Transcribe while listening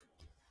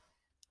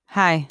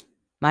Hi,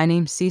 my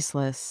name's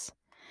Ceaseless,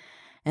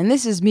 and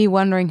this is me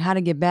wondering how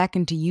to get back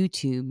into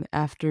YouTube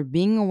after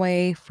being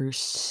away for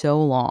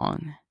so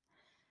long.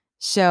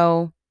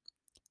 So,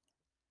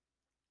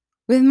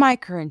 with my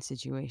current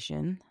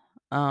situation,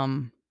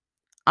 um,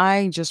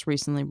 I just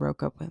recently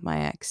broke up with my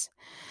ex.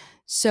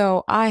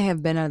 So, I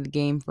have been out of the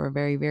game for a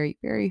very, very,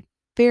 very,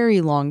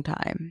 very long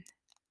time.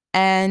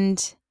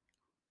 And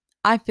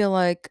I feel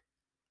like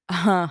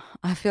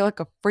I feel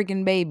like a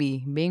freaking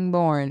baby being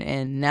born,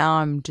 and now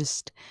I'm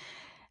just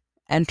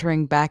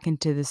entering back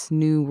into this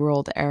new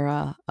world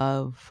era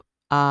of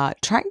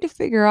trying to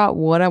figure out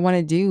what I want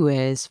to do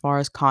as far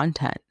as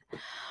content.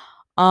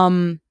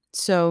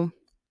 So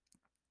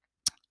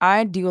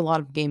I do a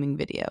lot of gaming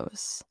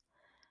videos,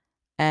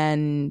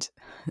 and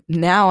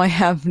now I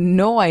have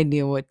no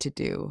idea what to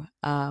do.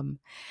 And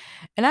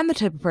I'm the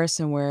type of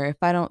person where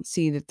if I don't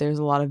see that there's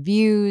a lot of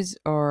views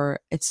or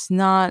it's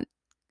not,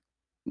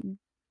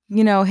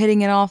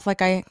 hitting it off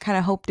like I kind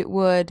of hoped it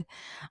would,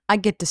 I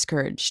get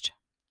discouraged.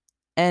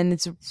 And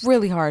it's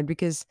really hard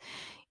because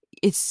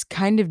it's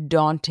kind of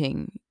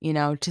daunting,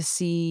 to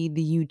see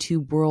the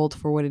YouTube world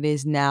for what it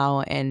is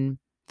now. And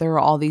there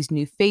are all these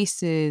new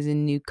faces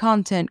and new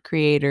content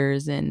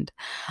creators, and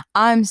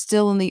I'm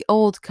still in the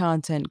old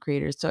content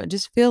creators. So it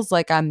just feels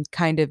like I'm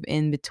kind of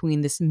in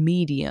between this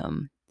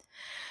medium.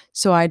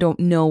 So I don't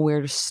know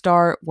where to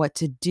start, what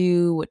to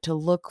do, what to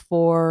look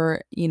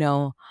for.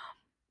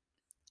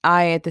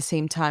 I at the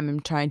same time am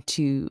trying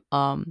to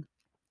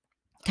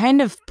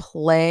kind of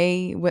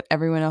play what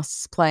everyone else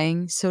is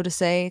playing, so to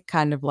say,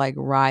 kind of like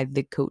ride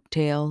the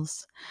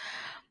coattails.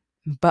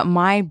 But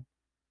my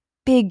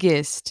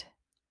biggest,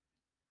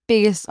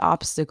 biggest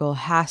obstacle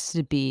has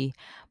to be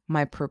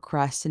my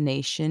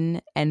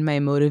procrastination and my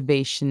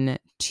motivation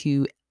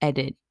to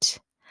edit.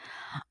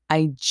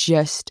 I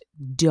just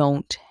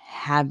don't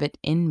have it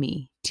in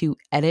me to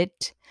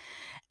edit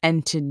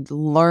and to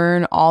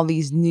learn all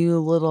these new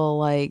little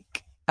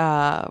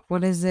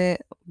what is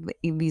it,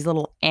 these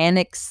little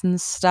annex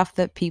and stuff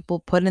that people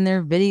put in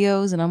their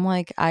videos, and I'm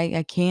like,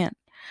 I can't.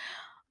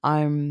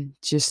 I'm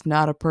just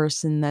not a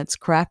person that's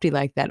crafty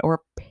like that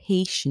or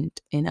patient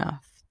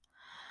enough.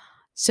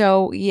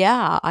 So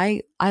yeah,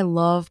 I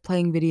love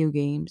playing video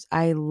games,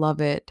 I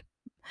love it.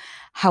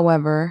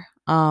 However,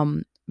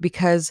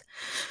 because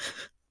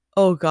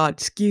oh god,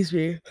 excuse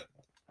me,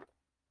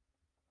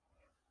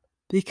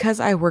 because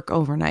I work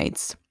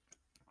overnights,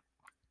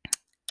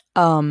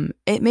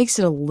 it makes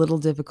it a little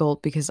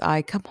difficult because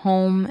I come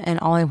home and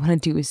all I want to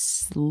do is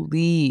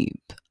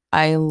sleep.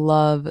 I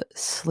love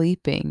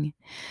sleeping.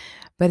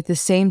 But at the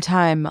same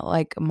time,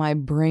 like, my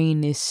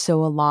brain is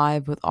so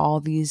alive with all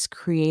these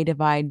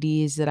creative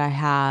ideas that I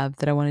have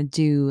that I want to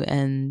do,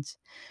 and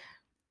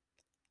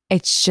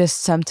it's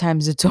just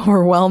sometimes it's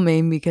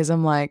overwhelming because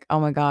I'm like,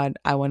 "Oh my god,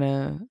 I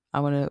wanna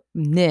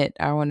knit,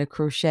 I wanna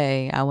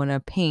crochet, I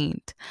wanna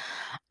paint,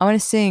 I wanna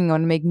sing, I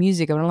wanna make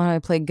music, I wanna learn how to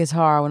play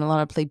guitar, I wanna learn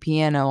how to play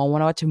piano, I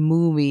wanna watch a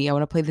movie, I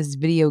wanna play this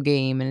video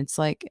game," and it's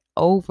like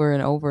over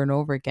and over and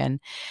over again.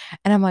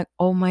 And I'm like,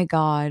 "Oh my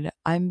god,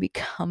 I'm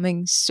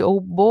becoming so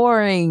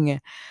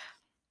boring."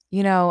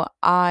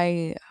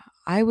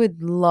 I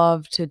would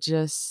love to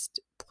just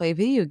play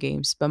video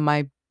games, but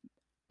my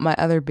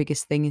other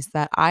biggest thing is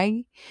that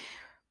I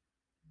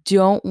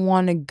don't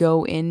wanna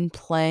go in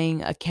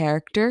playing a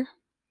character,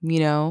 you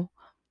know?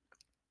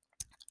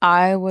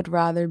 I would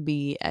rather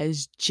be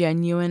as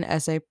genuine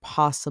as I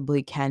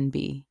possibly can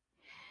be.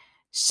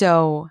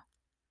 So,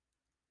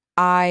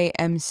 I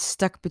am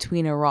stuck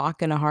between a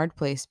rock and a hard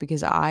place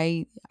because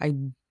I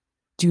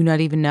do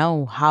not even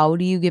know. How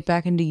do you get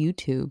back into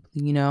YouTube,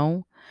 you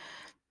know?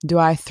 Do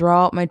I throw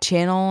out my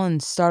channel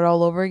and start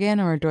all over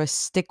again, or do I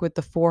stick with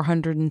the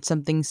 400 and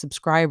something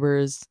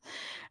subscribers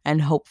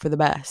and hope for the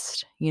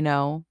best, you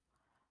know?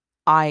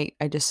 I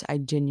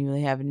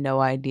genuinely have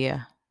no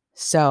idea.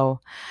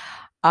 So,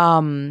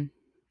 um,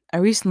 I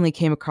recently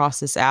came across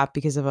this app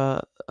because of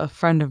a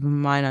friend of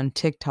mine on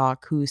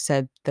TikTok who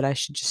said that I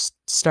should just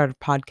start a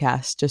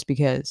podcast just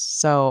because.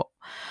 So,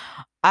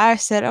 I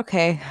said,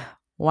 "Okay,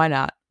 why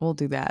not? We'll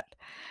do that."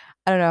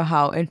 I don't know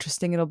how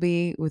interesting it'll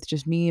be with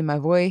just me and my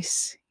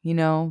voice,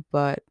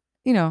 but,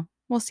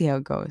 we'll see how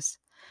it goes.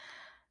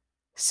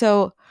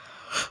 So,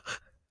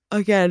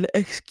 again,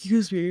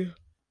 excuse me.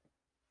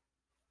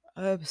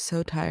 I'm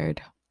so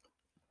tired.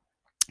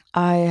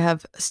 I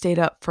have stayed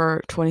up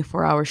for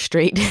 24 hours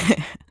straight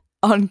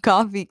on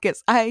coffee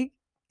because I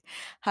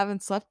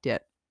haven't slept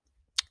yet.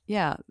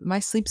 Yeah, my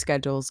sleep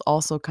schedule's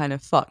also kind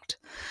of fucked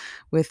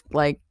with,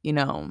 working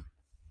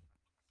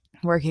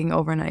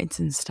overnights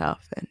and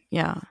stuff. And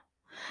yeah.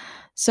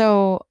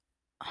 So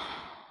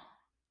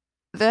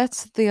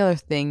that's the other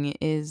thing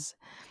is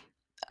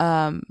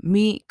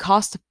me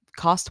cost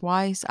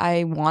wise,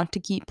 I want to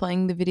keep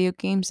playing the video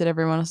games that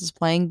everyone else is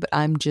playing, but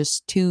I'm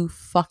just too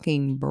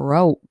fucking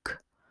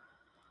broke.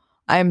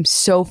 I'm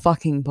so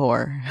fucking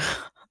poor.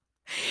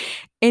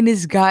 And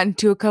it's gotten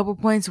to a couple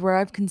points where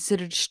I've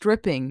considered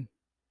stripping.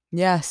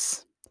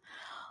 Yes.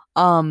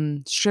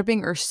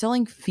 Stripping or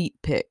selling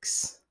feet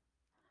pics.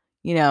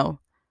 You know,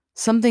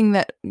 something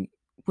that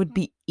would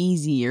be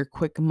easy or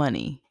quick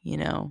money,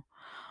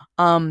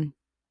 Um,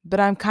 but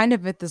I'm kind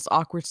of at this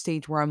awkward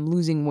stage where I'm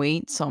losing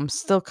weight, so I'm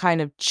still kind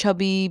of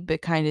chubby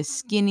but kind of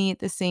skinny at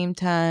the same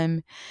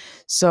time.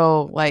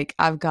 So like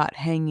I've got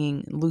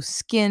hanging loose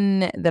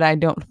skin that I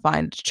don't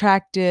find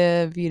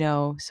attractive,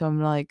 So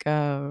I'm like,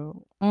 I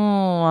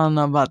don't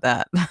know about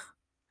that.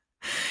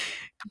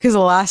 Because the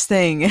last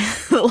thing,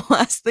 the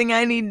last thing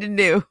I need to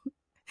do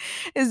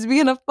is be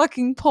in a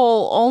fucking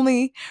pole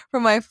only for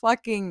my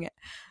fucking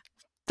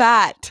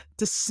fat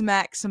to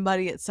smack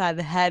somebody outside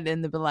the head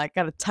and they'll be like,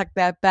 gotta tuck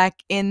that back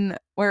in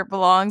where it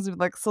belongs. And be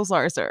like, so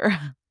sorry, sir.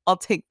 I'll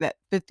take that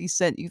 50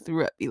 cent you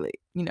threw at me.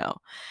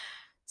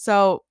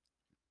 So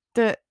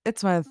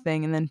it's my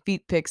thing. And then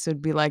feet pics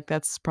would be like,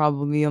 that's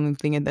probably the only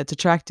thing that's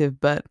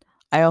attractive. But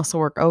I also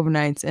work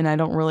overnights and I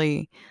don't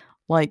really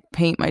like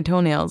paint my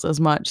toenails as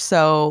much.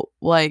 So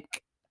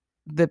like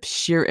the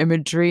sheer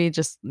imagery,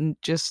 just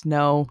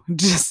no,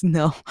 just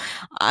no.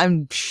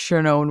 I'm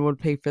sure no one would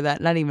pay for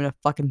that. Not even a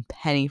fucking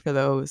penny for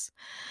those.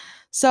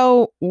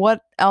 So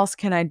what else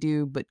can I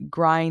do but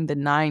grind the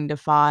 9 to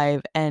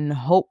 5 and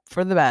hope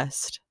for the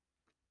best?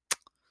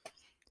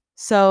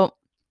 So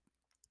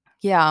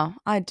yeah,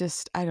 I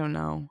don't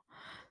know.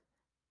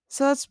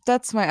 So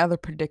that's my other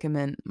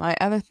predicament. My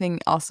other thing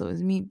also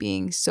is me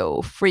being so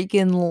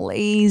freaking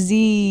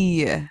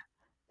lazy.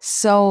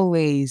 So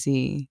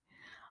lazy.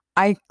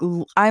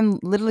 I'm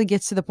literally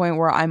gets to the point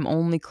where I'm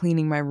only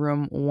cleaning my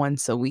room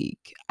once a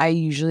week. I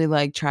usually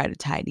like try to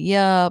tidy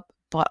up,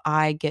 but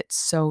I get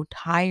so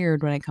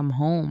tired when I come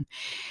home.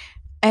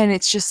 And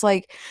it's just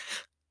like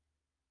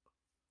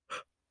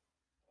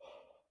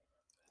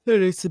there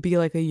needs to be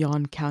like a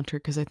yawn counter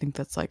because I think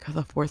that's like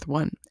the fourth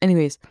one.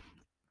 Anyways,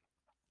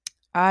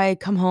 I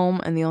come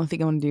home and the only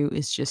thing I want to do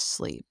is just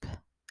sleep.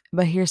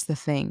 But here's the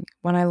thing.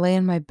 When I lay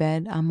in my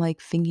bed, I'm like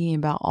thinking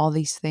about all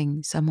these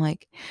things. I'm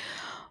like,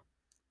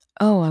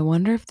 "Oh, I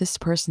wonder if this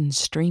person's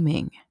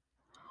streaming.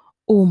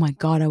 Oh my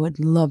god, I would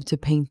love to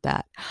paint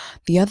that."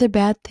 The other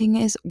bad thing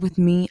is with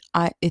me,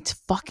 it's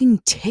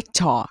fucking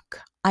TikTok.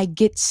 I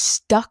get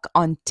stuck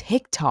on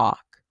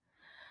TikTok.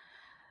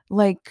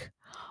 Like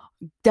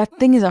that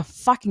thing is a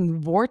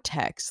fucking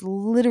vortex.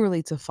 Literally,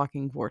 it's a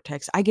fucking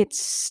vortex. I get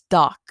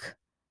stuck.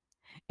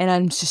 And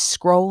I'm just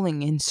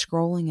scrolling and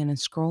scrolling and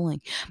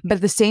scrolling. But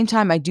at the same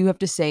time, I do have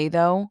to say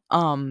though,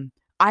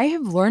 I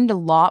have learned a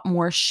lot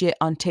more shit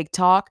on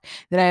TikTok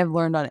than I have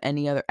learned on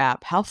any other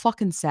app. How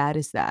fucking sad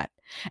is that?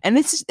 And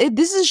this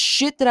is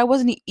shit that I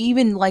wasn't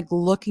even like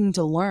looking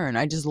to learn.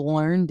 I just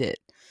learned it.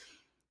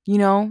 You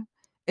know?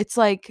 It's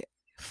like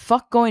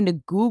fuck going to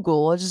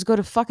Google. I'll just go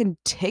to fucking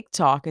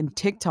TikTok and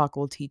TikTok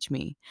will teach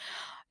me.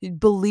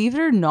 Believe it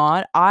or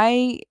not,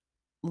 I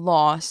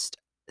lost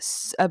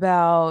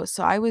about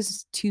so I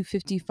was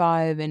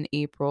 255 in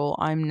April.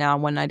 I'm now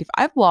 195.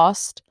 I've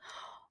lost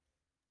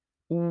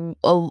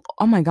oh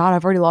my god,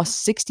 I've already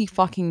lost 60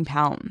 fucking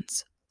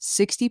pounds.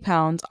 60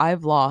 pounds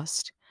I've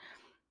lost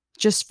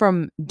just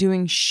from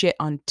doing shit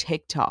on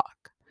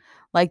TikTok.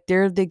 Like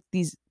there are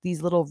these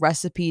little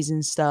recipes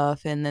and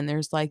stuff, and then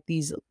there's like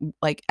these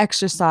like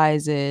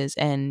exercises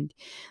and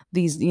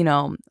these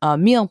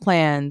meal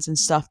plans and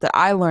stuff that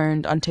I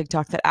learned on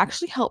TikTok that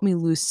actually helped me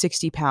lose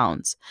 60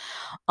 pounds.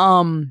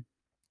 Um,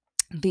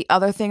 the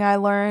other thing I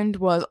learned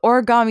was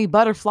origami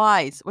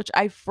butterflies, which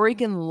I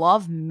freaking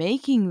love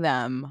making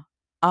them.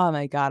 Oh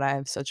my god, I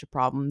have such a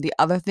problem. The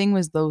other thing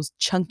was those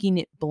chunky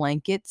knit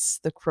blankets,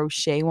 the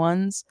crochet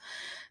ones.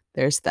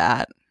 There's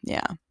that.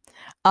 Yeah.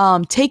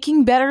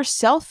 Taking better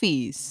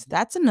selfies.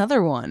 That's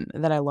another one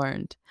that I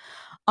learned.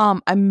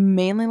 I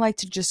mainly like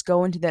to just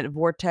go into that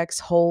vortex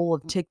hole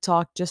of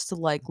TikTok just to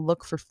like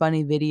look for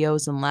funny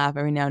videos and laugh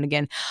every now and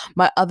again.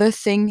 My other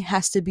thing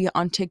has to be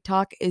on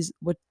TikTok is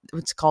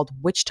what's called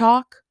witch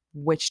talk,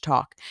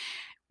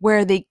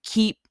 where they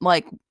keep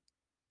like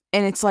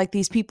and it's like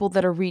these people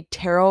that are read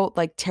tarot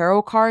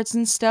cards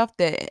and stuff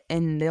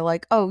and they're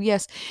like, oh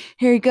yes,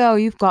 here you go,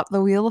 you've got the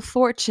Wheel of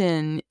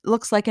Fortune,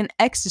 looks like an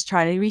ex is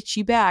trying to reach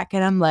you back.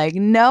 And I'm like,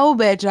 no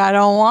bitch, I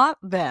don't want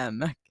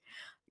them.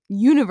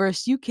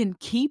 Universe, you can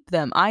keep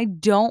them, I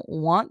don't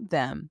want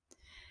them.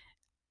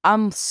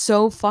 I'm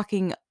so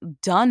fucking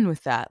done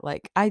with that.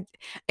 Like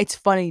it's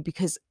funny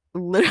because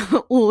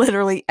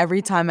literally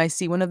every time I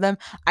see one of them,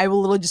 I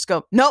will literally just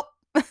go, nope,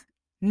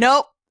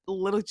 nope,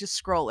 literally just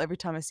scroll every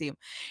time I see them.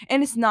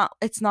 And it's not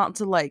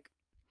to like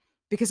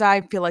because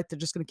I feel like they're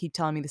just gonna keep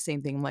telling me the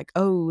same thing. I'm like,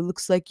 oh, it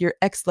looks like your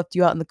ex left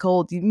you out in the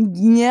cold.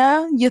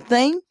 Yeah, you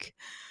think?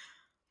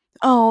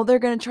 Oh, they're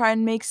gonna try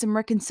and make some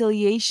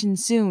reconciliation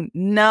soon.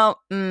 No,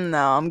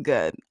 no, I'm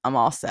good. I'm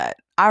all set.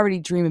 I already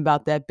dream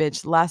about that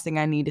bitch. The last thing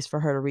I need is for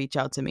her to reach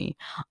out to me.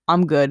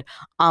 I'm good.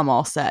 I'm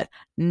all set.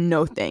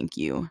 No, thank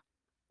you.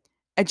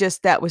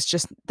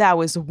 That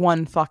was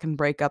one fucking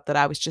breakup that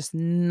I was just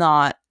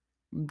not.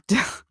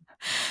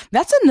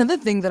 That's another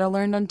thing that I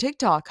learned on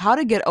TikTok. How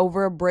to get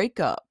over a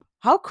breakup.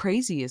 How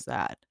crazy is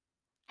that?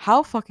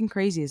 How fucking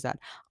crazy is that?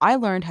 I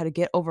learned how to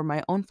get over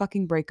my own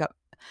fucking breakup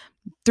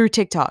through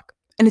TikTok.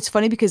 And it's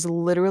funny because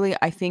literally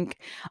I think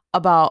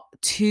about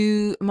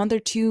a month or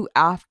two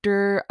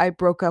after I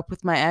broke up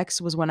with my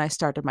ex was when I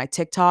started my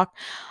TikTok.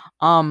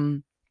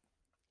 Um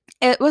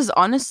it was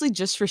honestly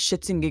just for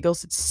shits and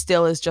giggles. It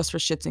still is just for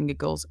shits and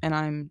giggles,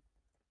 and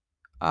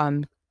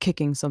I'm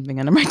kicking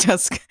something under my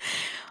desk.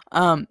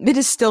 It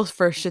is still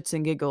for shits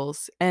and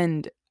giggles,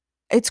 and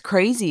it's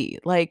crazy.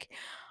 Like,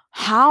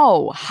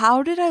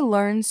 how did I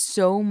learn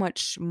so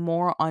much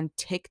more on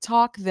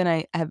TikTok than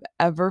I have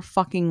ever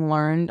fucking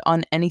learned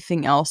on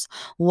anything else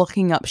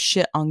looking up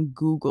shit on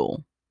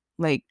Google?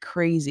 Like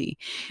crazy.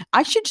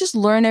 I should just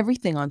learn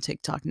everything on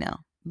TikTok now.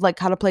 Like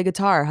how to play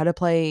guitar, how to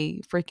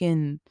play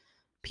freaking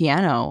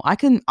piano. I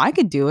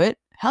could do it.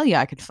 Hell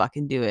yeah, I could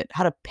fucking do it.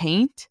 How to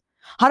paint,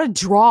 how to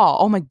draw.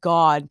 Oh my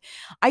god.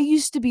 I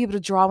used to be able to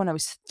draw when I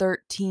was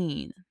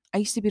 13. I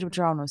used to be able to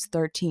draw when I was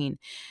 13.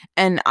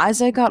 And as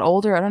I got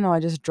older, I don't know, I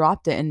just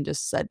dropped it and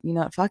just said, you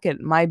know what, fuck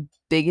it. My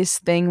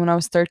biggest thing when I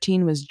was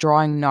 13 was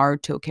drawing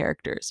Naruto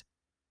characters.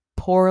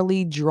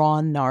 Poorly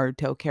drawn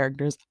Naruto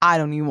characters. I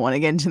don't even want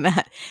to get into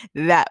that.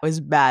 That was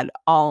bad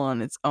all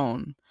on its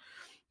own.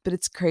 But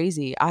it's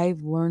crazy.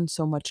 I've learned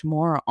so much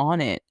more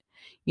on it,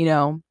 you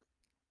know.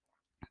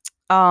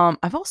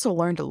 I've also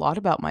learned a lot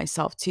about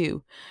myself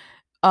too.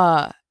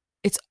 Uh,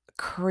 it's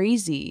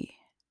crazy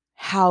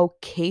how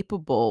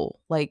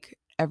capable like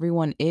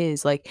everyone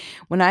is. Like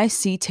when I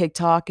see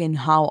TikTok and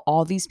how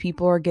all these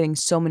people are getting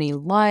so many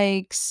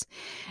likes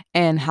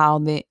and how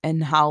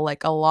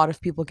like a lot of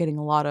people getting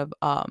a lot of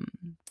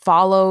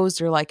follows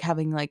or like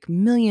having like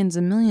millions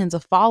and millions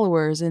of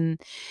followers,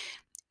 and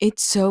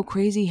it's so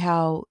crazy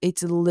how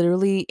it's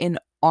literally an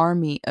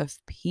army of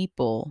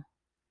people.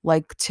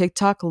 Like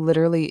TikTok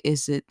literally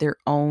is it their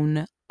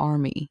own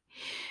army.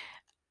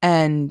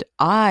 And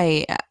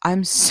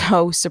I'm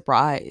so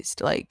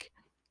surprised. Like,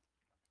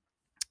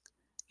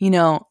 you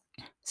know,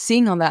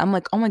 seeing all that, I'm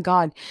like, "Oh my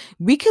god,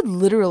 we could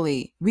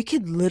literally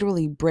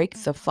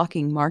break the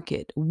fucking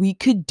market. We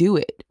could do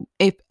it.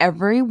 If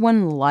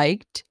everyone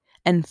liked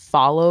and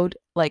followed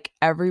like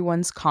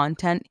everyone's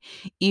content,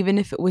 even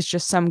if it was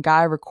just some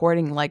guy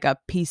recording like a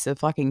piece of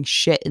fucking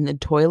shit in the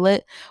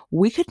toilet,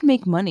 we could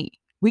make money.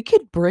 We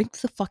could break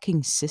the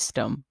fucking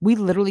system. We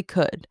literally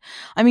could.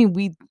 I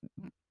mean,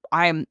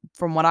 I'm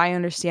from what I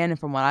understand and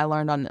from what I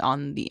learned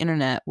on the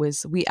internet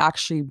was we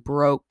actually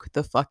broke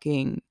the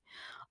fucking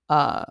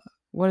uh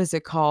what is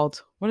it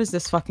called? What is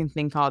this fucking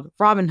thing called?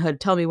 Robinhood,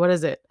 tell me what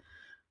is it?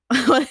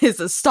 What is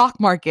the stock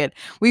market?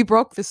 We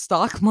broke the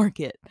stock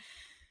market.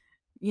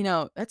 You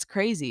know, that's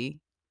crazy.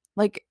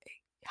 Like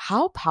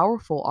how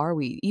powerful are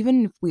we?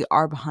 Even if we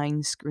are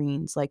behind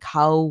screens, like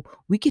how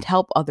we could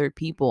help other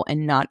people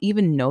and not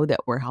even know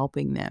that we're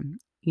helping them,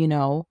 you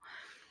know?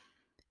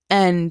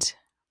 And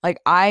like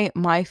my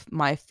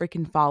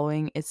freaking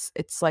following, it's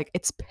like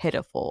it's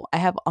pitiful. I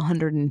have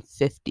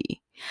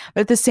 150.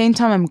 But at the same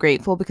time I'm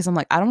grateful because I'm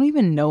like I don't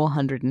even know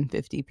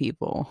 150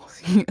 people.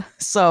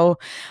 So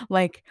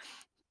like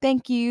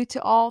thank you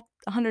to all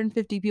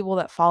 150 people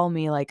that follow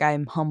me. Like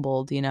I'm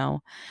humbled, you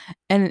know.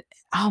 And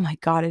oh my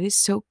god, it is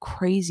so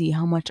crazy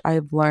how much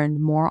I've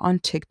learned more on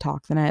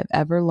TikTok than I have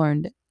ever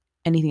learned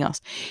anything else.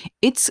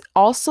 It's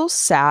also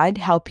sad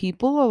how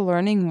people are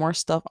learning more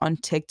stuff on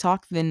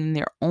TikTok than in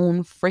their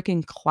own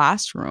freaking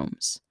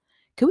classrooms.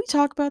 Can we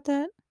talk about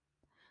that?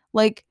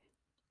 Like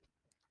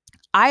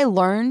I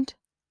learned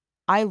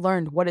I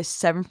learned what is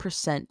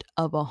 7%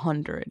 of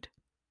 100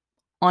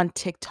 on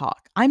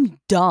TikTok. I'm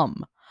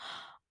dumb.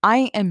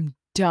 I am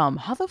dumb.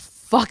 How the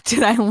fuck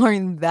did I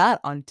learn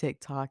that on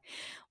TikTok?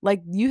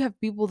 Like, you have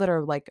people that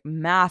are like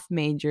math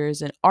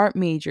majors and art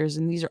majors,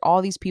 and these are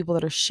all these people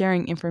that are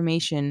sharing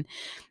information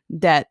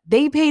that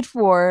they paid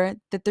for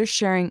that they're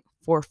sharing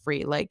for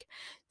free. Like,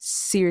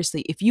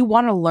 seriously, if you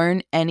want to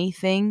learn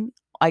anything,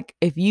 like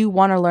if you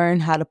want to learn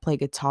how to play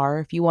guitar,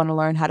 if you want to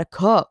learn how to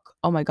cook,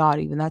 oh my god,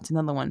 even that's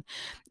another one.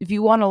 If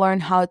you want to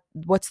learn how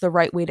what's the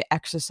right way to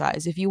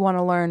exercise, if you want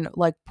to learn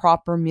like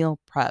proper meal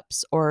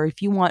preps, or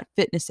if you want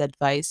fitness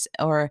advice,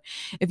 or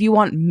if you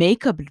want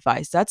makeup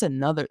advice, that's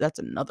another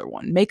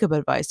one. Makeup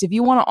advice. If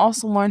you want to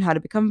also learn how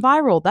to become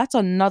viral, that's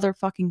another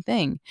fucking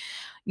thing.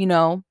 You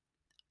know,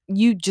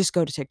 you just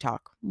go to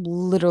TikTok.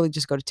 Literally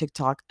just go to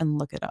TikTok and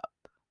look it up.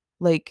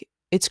 Like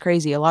it's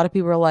crazy. A lot of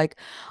people are like,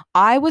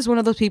 I was one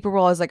of those people where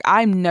I was like,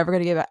 I'm never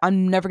gonna get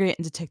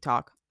into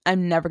TikTok.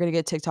 I'm never gonna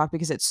get TikTok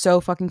because it's so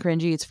fucking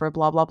cringy. It's for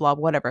blah blah blah,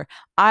 whatever.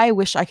 I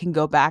wish I can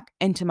go back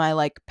into my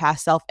like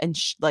past self and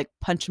like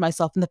punch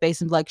myself in the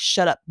face and be like,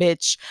 shut up,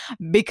 bitch,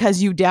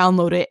 because you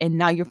download it and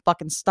now you're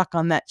fucking stuck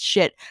on that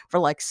shit for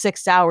like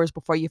 6 hours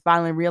before you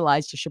finally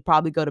realize you should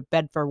probably go to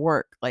bed for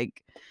work.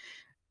 Like,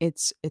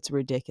 it's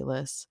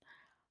ridiculous.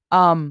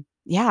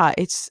 Yeah,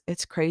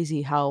 it's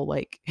crazy how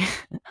like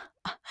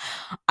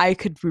I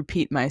could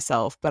repeat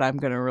myself, but I'm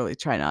gonna really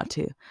try not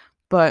to.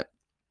 But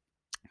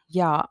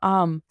yeah,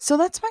 so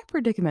that's my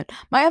predicament.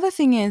 My other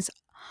thing is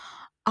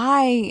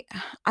I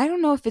I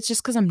don't know if it's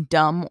just because I'm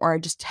dumb or I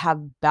just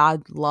have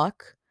bad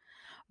luck,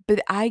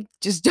 but I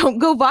just don't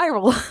go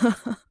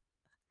viral.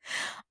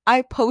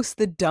 I post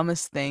the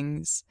dumbest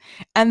things.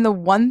 And the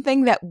one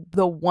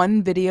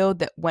video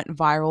that went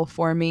viral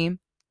for me,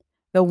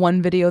 the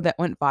one video that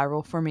went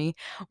viral for me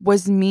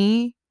was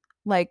me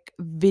like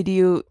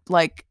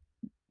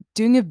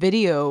doing a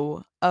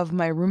video of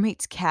my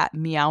roommate's cat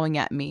meowing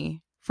at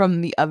me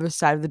from the other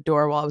side of the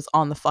door while I was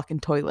on the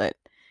fucking toilet.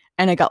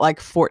 And I got like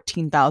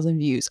 14,000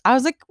 views. I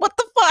was like, what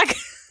the fuck?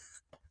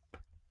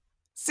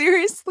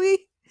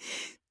 Seriously?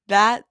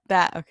 That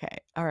okay.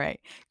 All right.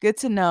 Good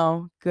to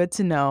know. Good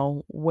to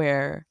know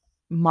where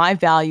my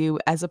value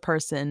as a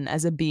person,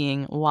 as a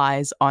being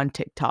lies on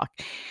TikTok.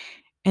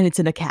 And it's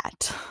in a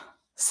cat.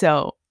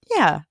 So,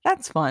 yeah,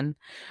 that's fun.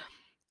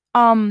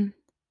 Um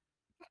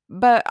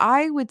but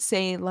I would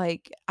say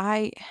like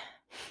I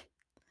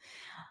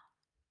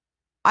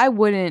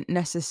wouldn't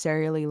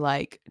necessarily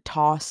like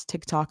toss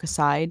TikTok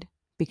aside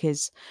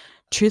because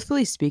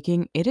truthfully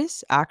speaking, it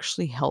has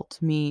actually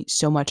helped me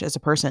so much as a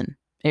person.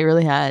 It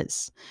really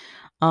has.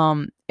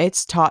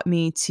 It's taught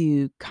me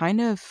to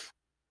kind of,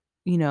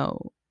 you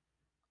know,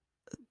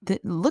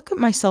 look at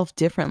myself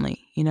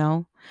differently, you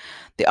know?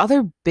 The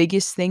other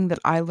biggest thing that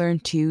I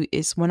learned too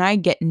is when I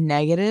get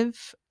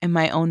negative in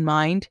my own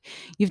mind,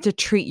 you have to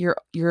treat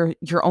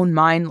your own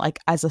mind like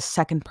as a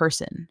second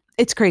person.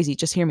 It's crazy,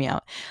 just hear me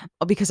out.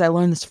 Because I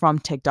learned this from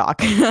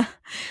TikTok.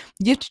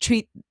 You have to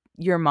treat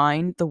your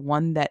mind, the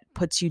one that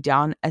puts you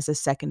down, as a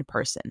second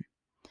person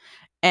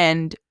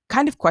and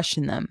kind of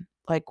question them.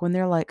 Like when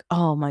they're like,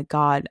 "Oh my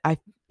god, I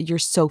you're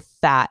so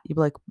fat." You'd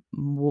be like,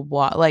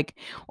 "What?" Like,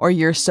 or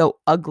 "You're so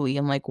ugly."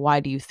 I'm like, "Why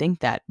do you think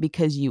that?"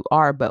 Because you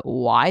are, but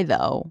why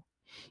though?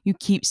 You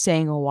keep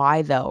saying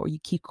why though, or you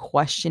keep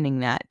questioning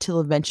that till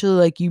eventually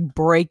like you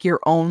break your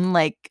own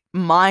like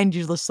mind.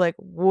 You're just like,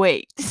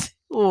 "Wait,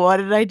 what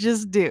did I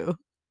just do?"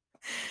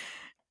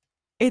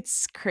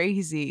 It's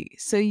crazy.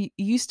 So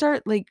you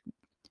start like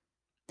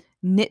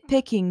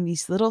nitpicking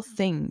these little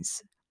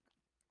things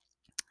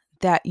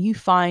that you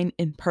find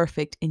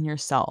imperfect in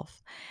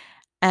yourself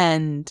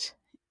and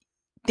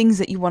things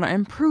that you want to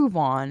improve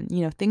on,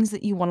 things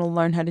that you want to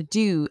learn how to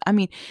do. I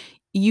mean,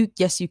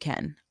 yes, you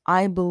can.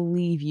 I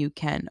believe you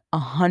can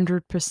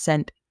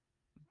 100%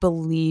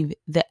 believe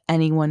that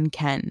anyone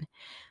can.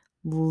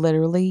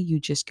 Literally, you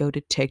just go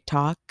to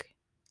TikTok,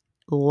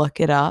 look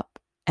it up,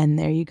 and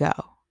there you go.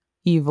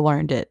 You've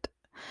learned it,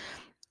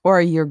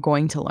 or you're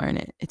going to learn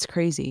it. It's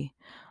crazy.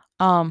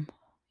 Um,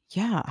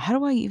 yeah, how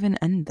do I even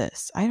end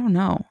this? I don't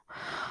know.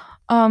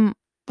 Um,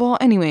 well,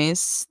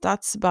 anyways,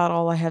 that's about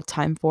all I have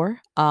time for.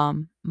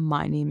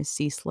 My name is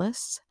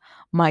Ceaseless.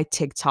 My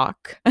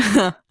TikTok,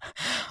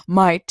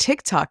 my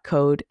TikTok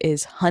code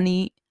is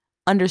honey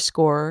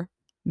underscore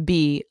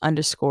b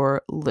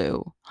underscore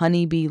Lou.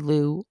 Honey b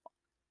Lou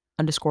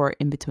underscore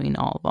in between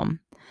all of them.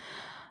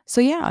 So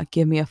yeah,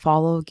 give me a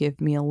follow,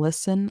 give me a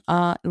listen.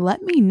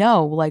 Let me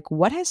know like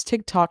what has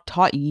TikTok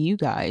taught you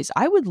guys?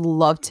 I would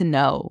love to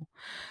know.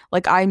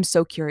 Like I'm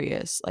so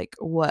curious like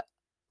what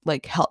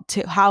like how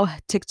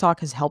TikTok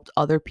has helped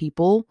other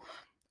people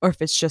or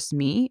if it's just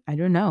me. I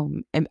don't know.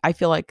 And I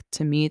feel like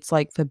to me it's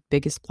like the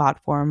biggest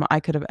platform I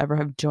could have ever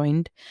have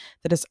joined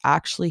that has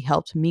actually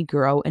helped me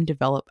grow and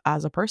develop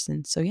as a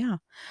person. So yeah,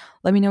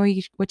 let me know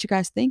what you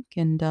guys think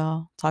and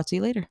talk to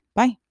you later.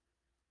 Bye.